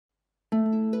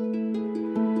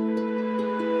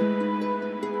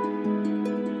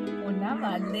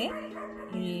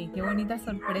bonita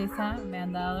sorpresa me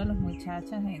han dado los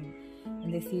muchachos en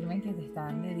decirme que te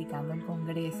están dedicando al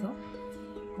Congreso,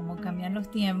 cómo cambian los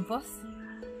tiempos.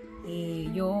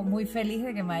 Yo muy feliz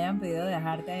de que me hayan pedido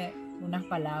dejarte unas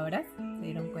palabras, se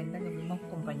dieron cuenta que fuimos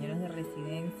compañeros de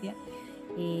residencia.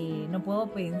 No puedo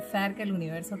pensar que el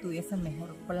universo tuviese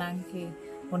mejor plan que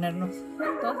ponernos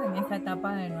juntos en esta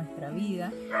etapa de nuestra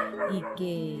vida y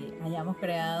que hayamos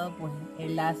creado pues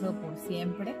el lazo por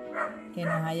siempre que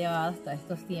nos ha llevado hasta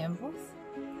estos tiempos.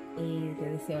 Te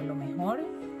deseo lo mejor,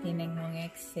 tienen un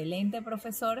excelente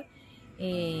profesor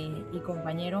y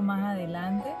compañero más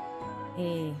adelante.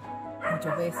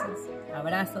 Muchos besos,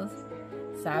 abrazos,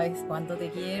 sabes cuánto te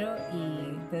quiero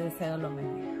y te deseo lo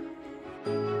mejor.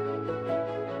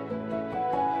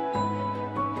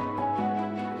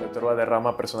 El doctor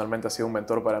Valderrama personalmente ha sido un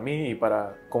mentor para mí y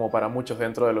como para muchos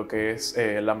dentro de lo que es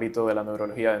el ámbito de la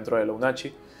neurología dentro de la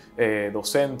Homenaje,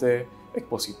 docente,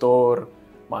 expositor,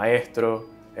 maestro,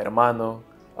 hermano,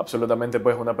 absolutamente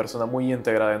pues una persona muy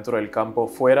íntegra dentro del campo,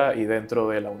 fuera y dentro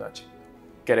de la Homenaje.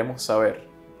 Queremos saber,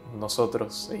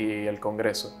 nosotros y el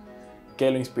Congreso, qué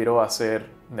lo inspiró a ser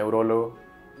neurólogo,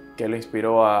 qué lo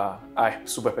inspiró a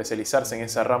subespecializarse en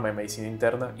esa rama de medicina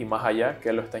interna y más allá,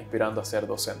 qué lo está inspirando a ser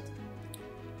docente.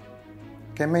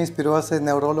 ¿Qué me inspiró a ser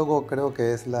neurólogo? Creo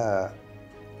que es la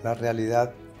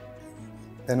realidad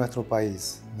de nuestro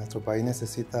país. Nuestro país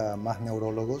necesita más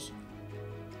neurólogos.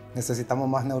 Necesitamos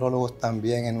más neurólogos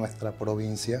también en nuestra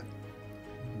provincia.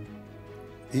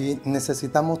 Y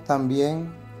necesitamos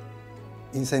también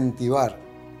incentivar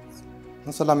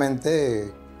no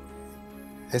solamente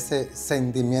ese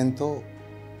sentimiento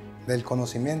del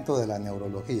conocimiento de la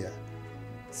neurología,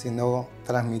 sino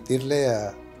transmitirle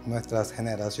a nuestras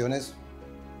generaciones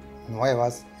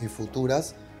nuevas y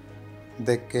futuras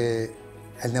de que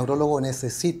el neurólogo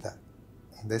necesita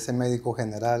de ese médico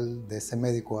general, de ese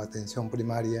médico de atención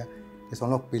primaria, que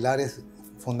son los pilares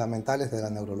fundamentales de la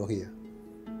neurología.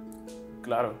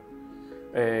 Claro.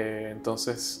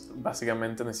 Entonces,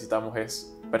 básicamente necesitamos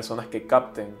personas que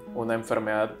capten una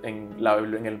enfermedad en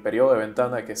el periodo de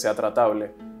ventana que sea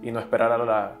tratable y no esperar a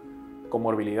la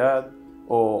comorbilidad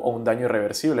o un daño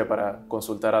irreversible para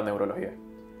consultar a neurología.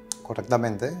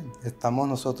 Correctamente. Estamos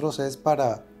nosotros es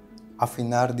para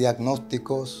afinar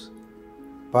diagnósticos,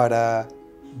 para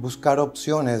buscar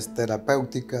opciones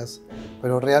terapéuticas,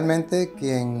 pero realmente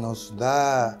quien nos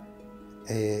da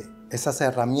esas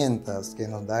herramientas,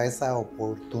 quien nos da esa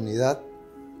oportunidad,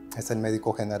 es el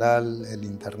médico general, el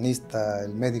internista,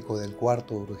 el médico del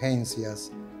cuarto de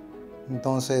urgencias.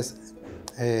 Entonces,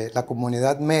 la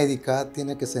comunidad médica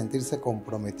tiene que sentirse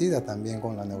comprometida también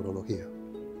con la neurología.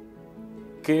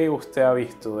 ¿Qué usted ha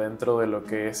visto dentro de lo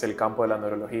que es el campo de la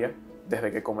neurología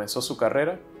desde que comenzó su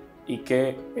carrera y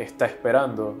qué está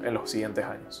esperando en los siguientes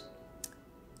años?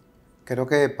 Creo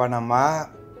que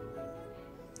Panamá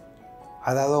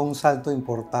ha dado un salto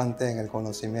importante en el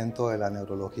conocimiento de la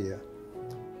neurología.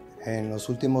 En los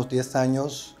últimos 10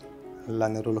 años, la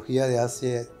neurología de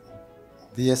hace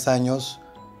 10 años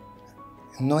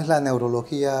no es la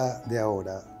neurología de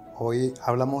ahora. Hoy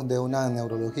hablamos de una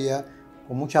neurología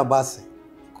con mucha base,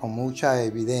 con mucha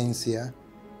evidencia,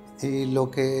 y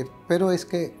lo que espero es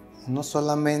que no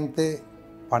solamente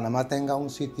Panamá tenga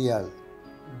un sitial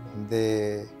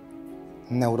de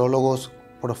neurólogos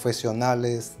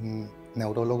profesionales,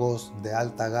 neurólogos de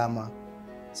alta gama,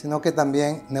 sino que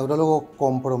también neurólogos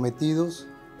comprometidos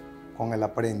con el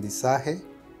aprendizaje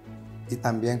y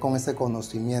también con ese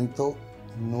conocimiento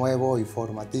nuevo y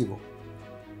formativo.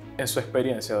 En su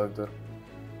experiencia, doctor,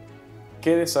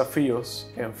 ¿qué desafíos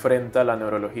enfrenta la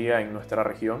neurología en nuestra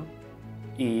región?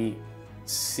 Y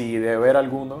si de haber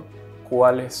alguno,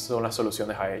 ¿cuáles son las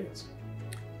soluciones a ellos?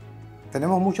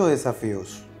 Tenemos muchos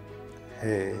desafíos.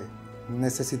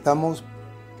 Necesitamos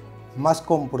más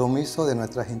compromiso de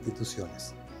nuestras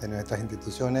instituciones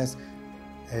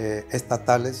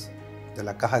estatales, de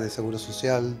la Caja de Seguro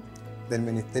Social, del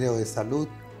Ministerio de Salud.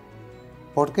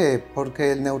 ¿Por qué?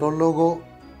 Porque el neurólogo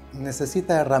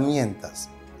necesita herramientas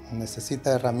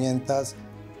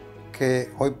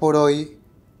que hoy por hoy,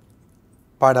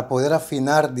 para poder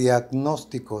afinar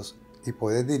diagnósticos y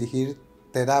poder dirigir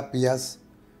terapias,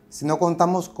 si no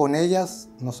contamos con ellas,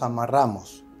 nos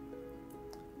amarramos.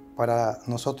 Para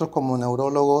nosotros como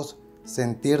neurólogos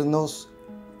sentirnos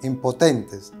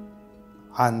impotentes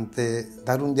ante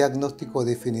dar un diagnóstico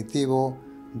definitivo,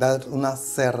 dar una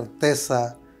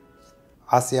certeza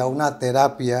hacia una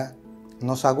terapia,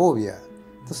 nos agobia.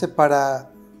 Entonces, para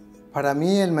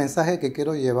mí el mensaje que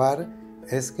quiero llevar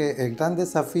es que el gran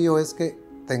desafío es que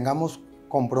tengamos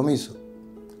compromiso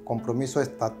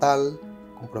estatal,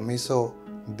 compromiso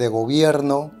de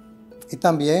gobierno y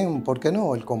también, ¿por qué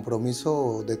no?, el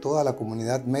compromiso de toda la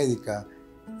comunidad médica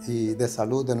y de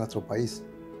salud de nuestro país.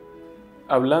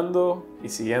 Hablando y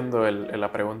siguiendo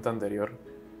la pregunta anterior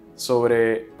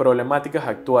sobre problemáticas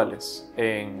actuales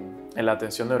en la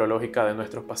atención neurológica de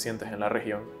nuestros pacientes en la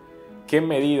región, ¿qué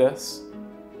medidas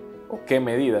o qué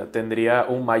medida tendría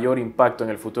un mayor impacto en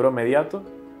el futuro inmediato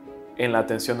en la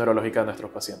atención neurológica de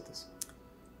nuestros pacientes?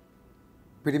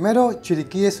 Primero,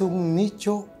 Chiriquí es un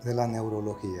nicho de la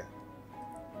neurología.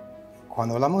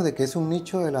 Cuando hablamos de que es un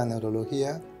nicho de la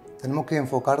neurología, tenemos que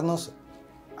enfocarnos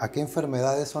a qué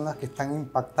enfermedades son las que están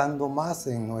impactando más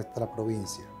en nuestra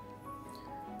provincia.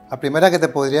 La primera que te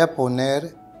podría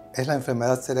poner es la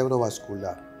enfermedad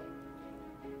cerebrovascular.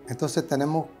 Entonces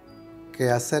tenemos que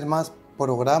hacer más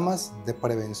programas de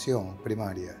prevención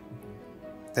primaria.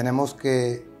 Tenemos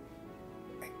que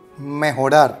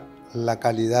mejorar la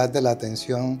calidad de la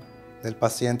atención del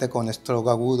paciente con stroke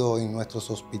agudo en nuestros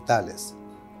hospitales.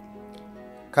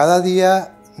 Cada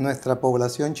día nuestra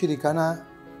población chiricana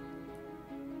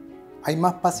hay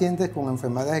más pacientes con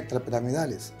enfermedades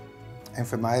extrapiramidales,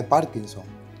 enfermedad de Parkinson.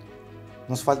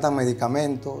 Nos faltan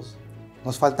medicamentos,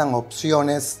 nos faltan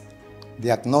opciones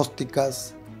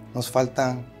diagnósticas, nos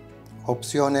faltan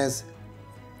opciones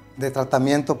de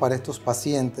tratamiento para estos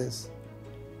pacientes.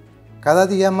 Cada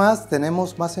día más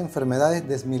tenemos más enfermedades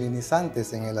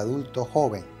desmielinizantes en el adulto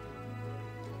joven.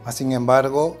 Sin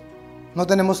embargo, no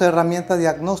tenemos herramientas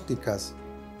diagnósticas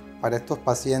para estos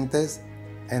pacientes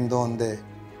en donde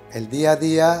el día a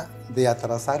día de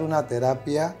atrasar una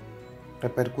terapia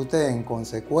repercute en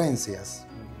consecuencias.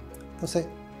 Entonces,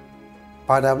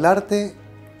 para hablarte,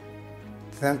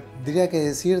 tendría que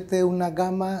decirte una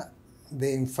gama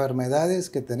de enfermedades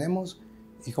que tenemos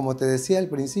y como te decía al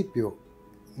principio,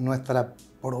 nuestra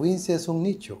provincia es un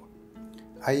nicho.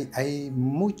 Hay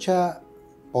mucha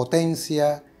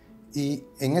potencia y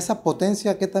en esa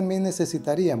potencia, ¿qué también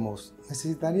necesitaríamos?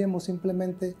 Necesitaríamos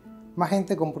simplemente más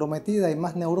gente comprometida y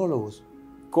más neurólogos.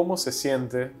 ¿Cómo se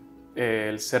siente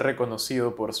el ser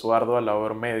reconocido por su ardua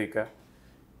labor médica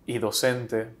y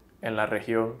docente en la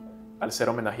región al ser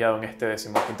homenajeado en este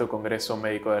 15º Congreso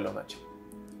Médico de la UNACHI?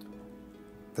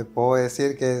 Te puedo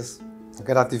decir que es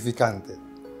gratificante.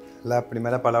 La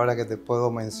primera palabra que te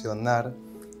puedo mencionar,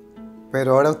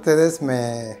 pero ahora ustedes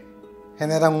me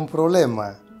generan un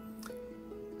problema.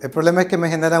 El problema es que me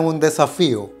generan un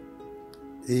desafío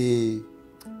y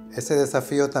ese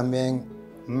desafío también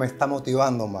me está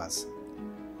motivando más.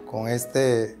 Con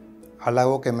este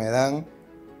halago que me dan,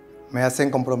 me hacen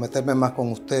comprometerme más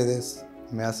con ustedes,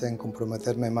 me hacen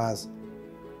comprometerme más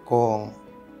con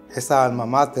esa alma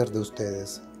mater de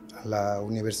ustedes, la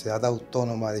Universidad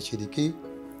Autónoma de Chiriquí.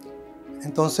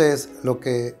 Entonces, lo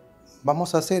que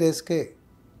vamos a hacer es que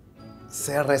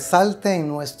se resalte en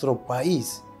nuestro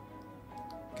país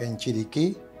que en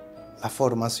Chiriquí la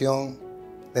formación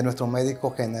de nuestros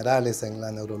médicos generales en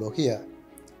la neurología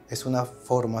es una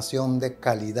formación de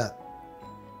calidad.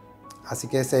 Así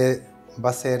que ese va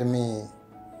a ser mi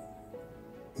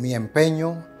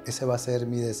empeño, ese va a ser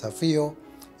mi desafío,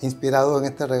 inspirado en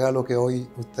este regalo que hoy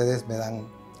ustedes me dan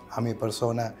a mi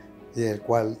persona y del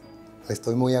cual le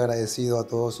estoy muy agradecido a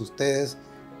todos ustedes,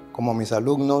 como mis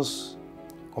alumnos,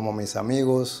 como mis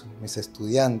amigos, mis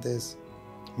estudiantes,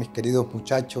 mis queridos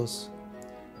muchachos.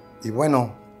 Y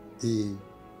bueno, y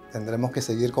tendremos que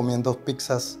seguir comiendo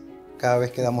pizzas cada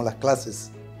vez que damos las clases.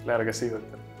 Claro que sí,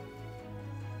 doctor.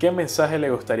 ¿Qué mensaje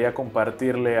le gustaría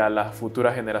compartirle a las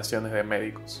futuras generaciones de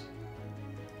médicos?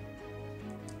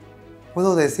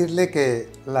 Puedo decirle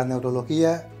que la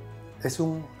neurología es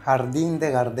un jardín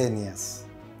de gardenias.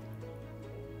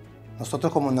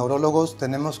 Nosotros como neurólogos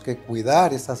tenemos que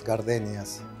cuidar esas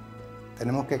gardenias,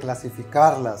 tenemos que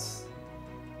clasificarlas,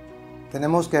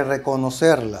 tenemos que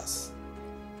reconocerlas.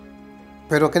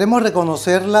 Pero queremos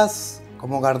reconocerlas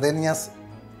como gardenias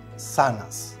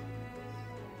sanas,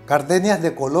 gardenias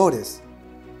de colores,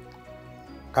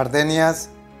 gardenias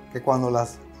que cuando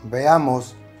las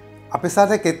veamos, a pesar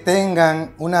de que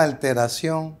tengan una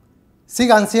alteración,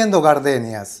 sigan siendo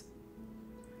gardenias.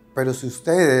 Pero si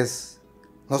ustedes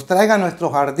nos traigan a nuestro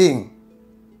jardín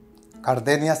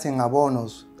gardenias sin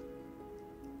abonos,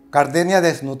 gardenias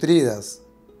desnutridas,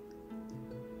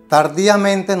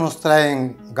 tardíamente nos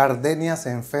traen gardenias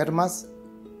enfermas,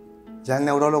 ya el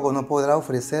neurólogo no podrá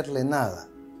ofrecerle nada.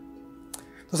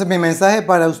 Entonces mi mensaje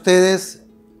para ustedes,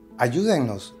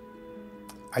 ayúdennos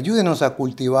a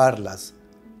cultivarlas,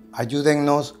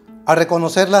 ayúdennos a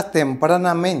reconocerlas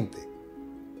tempranamente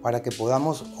para que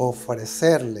podamos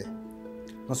ofrecerle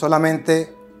no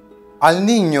solamente al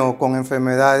niño con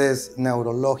enfermedades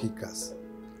neurológicas,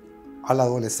 al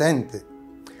adolescente,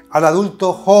 al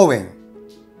adulto joven,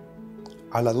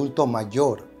 al adulto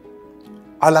mayor,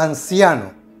 al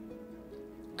anciano.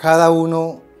 Cada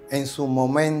uno en su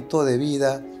momento de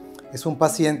vida es un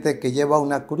paciente que lleva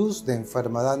una cruz de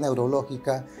enfermedad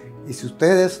neurológica, y si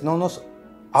ustedes no nos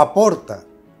aportan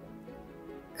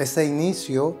ese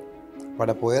inicio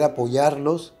para poder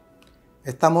apoyarlos,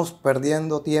 estamos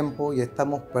perdiendo tiempo y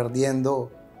estamos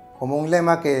perdiendo, como un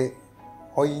lema que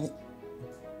hoy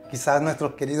quizás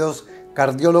nuestros queridos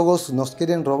cardiólogos nos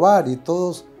quieren robar, y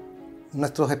todos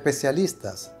nuestros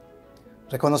especialistas.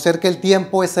 Reconocer que el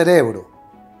tiempo es cerebro.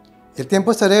 El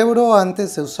tiempo es cerebro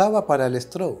antes se usaba para el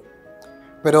stroke,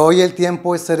 pero hoy el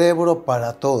tiempo es cerebro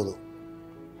para todo.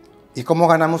 ¿Y cómo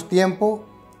ganamos tiempo?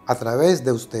 A través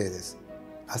de ustedes.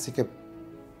 Así que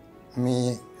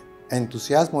mi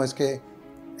entusiasmo es que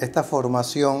esta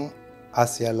formación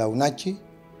hacia la UNACHI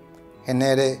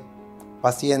genere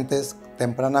pacientes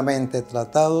tempranamente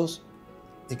tratados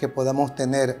y que podamos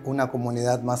tener una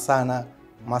comunidad más sana,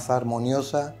 más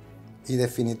armoniosa y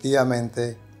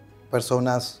definitivamente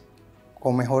personas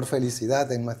con mejor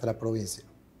felicidad en nuestra provincia.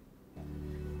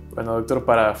 Bueno, doctor,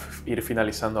 para ir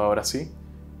finalizando ahora sí,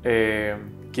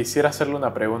 quisiera hacerle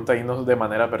una pregunta, y no de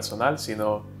manera personal,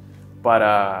 sino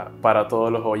para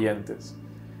todos los oyentes.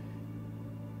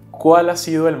 ¿Cuál ha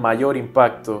sido el mayor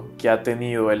impacto que ha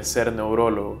tenido el ser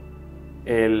neurólogo,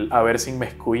 el haberse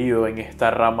inmiscuido en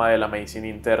esta rama de la medicina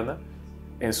interna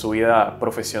en su vida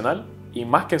profesional, y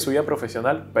más que en su vida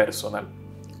profesional, personal?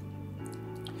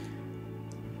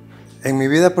 En mi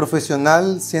vida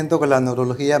profesional siento que la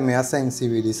neurología me ha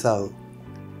sensibilizado.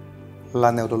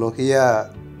 La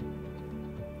neurología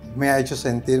me ha hecho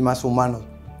sentir más humano.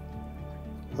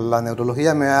 La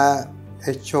neurología me ha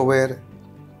hecho ver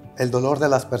el dolor de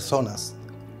las personas,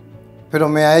 pero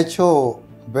me ha hecho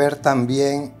ver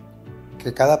también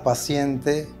que cada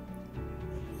paciente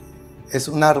es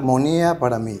una armonía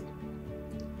para mí.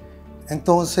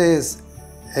 Entonces,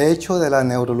 he hecho de la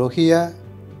neurología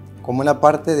como una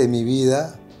parte de mi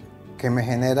vida que me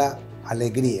genera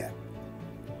alegría.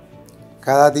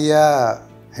 Cada día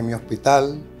en mi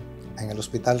hospital, en el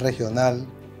hospital regional,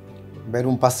 ver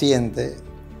un paciente,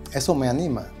 eso me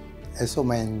anima, eso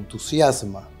me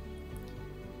entusiasma.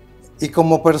 Y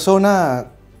como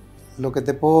persona, lo que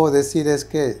te puedo decir es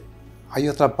que hay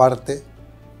otra parte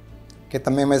que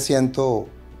también me siento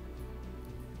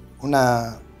un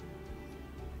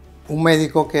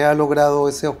médico que ha logrado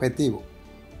ese objetivo,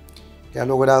 que ha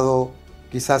logrado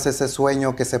quizás ese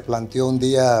sueño que se planteó un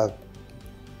día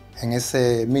en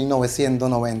ese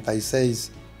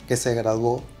 1996 que se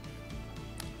graduó,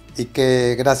 y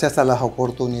que gracias a las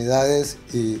oportunidades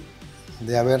y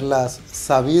de haberlas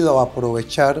sabido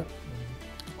aprovechar,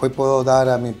 hoy puedo dar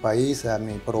a mi país, a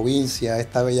mi provincia, a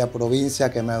esta bella provincia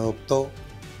que me adoptó,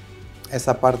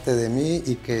 esa parte de mí,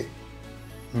 y que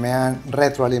me han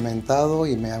retroalimentado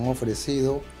y me han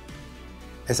ofrecido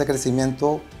ese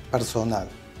crecimiento personal.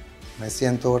 Me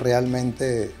siento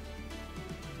realmente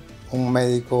un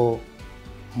médico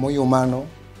muy humano,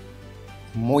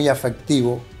 muy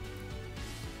afectivo,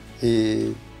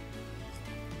 y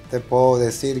te puedo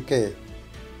decir que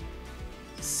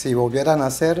si volviera a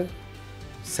nacer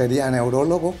sería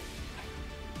neurólogo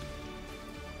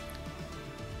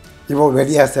y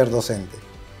volvería a ser docente.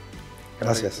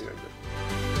 Gracias.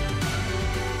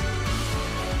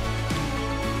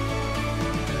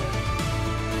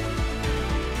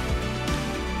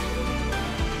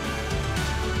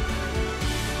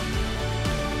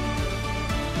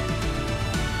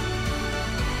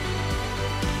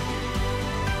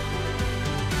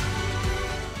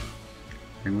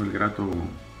 Tengo el grato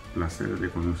placer de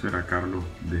conocer a Carlos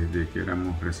desde que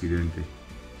éramos residentes.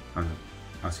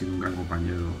 Ha sido un gran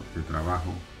compañero de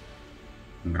trabajo,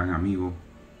 un gran amigo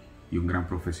y un gran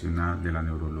profesional de la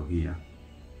neurología,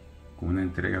 con una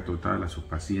entrega total a sus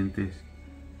pacientes,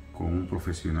 con un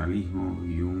profesionalismo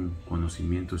y un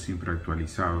conocimiento siempre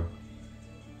actualizado.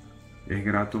 Es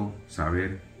grato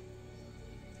saber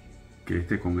que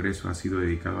este congreso ha sido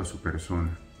dedicado a su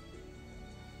persona.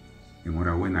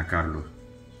 Enhorabuena, Carlos,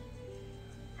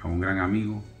 a un gran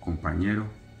amigo, compañero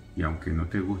y, aunque no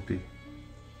te guste,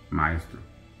 maestro.